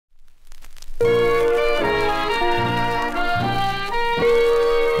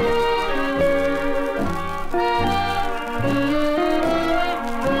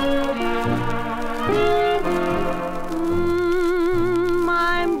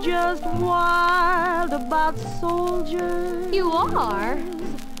just wild about soldiers. You are?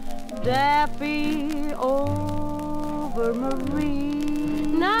 Daffy over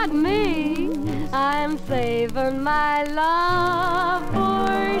Marine. Not me. I'm saving my love for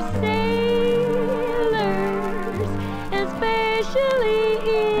sailors, especially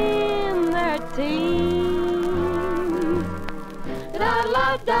in their teens.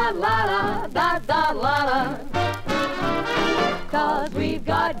 Da-la-da-la-da-da-la-da. 'Cause we've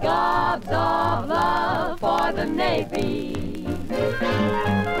got gobs of love for the Navy.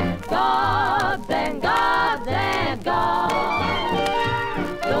 Gobs and gobs and gobs.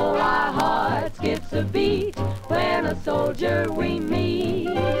 Though our heart skips a beat when a soldier we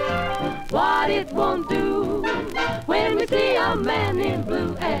meet. What it won't do when we see a man in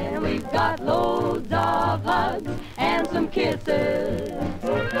blue. And we've got loads of hugs and some kisses.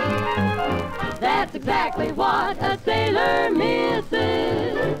 That's exactly what a sailor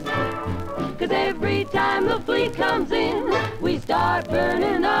misses. 'Cause every time the fleet comes in, we start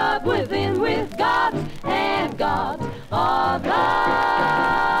burning up within with gobs and gobs of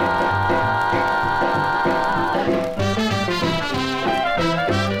love.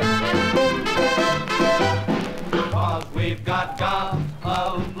 'Cause we've got gobs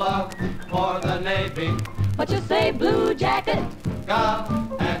of love for the Navy. What you say, blue jacket? Gobs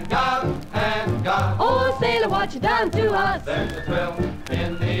and gobs and gobs. Oh, sailor, what you done to us? There's a thrill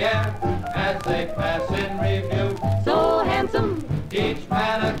in the air as they pass in review. So handsome, Each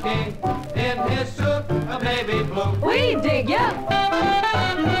man a king in his suit of navy blue. we dig ya.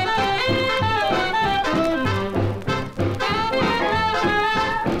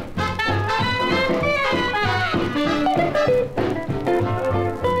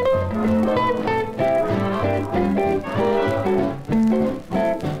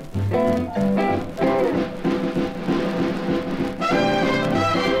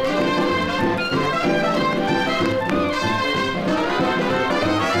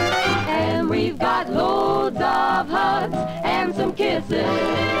 Loads of hugs and some kisses.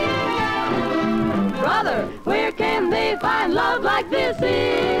 Brother, where can they find love like this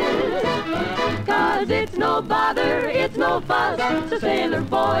is? 'Cause it's no bother, it's no fuss. So sailor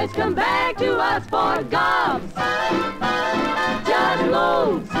boys, come back to us for gobs, just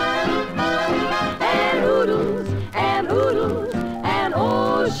loads, and oodles, and oodles, and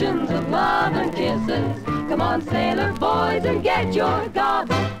oceans of love and kisses. Come on, sailor boys, and get your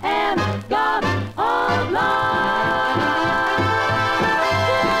gobs and gobs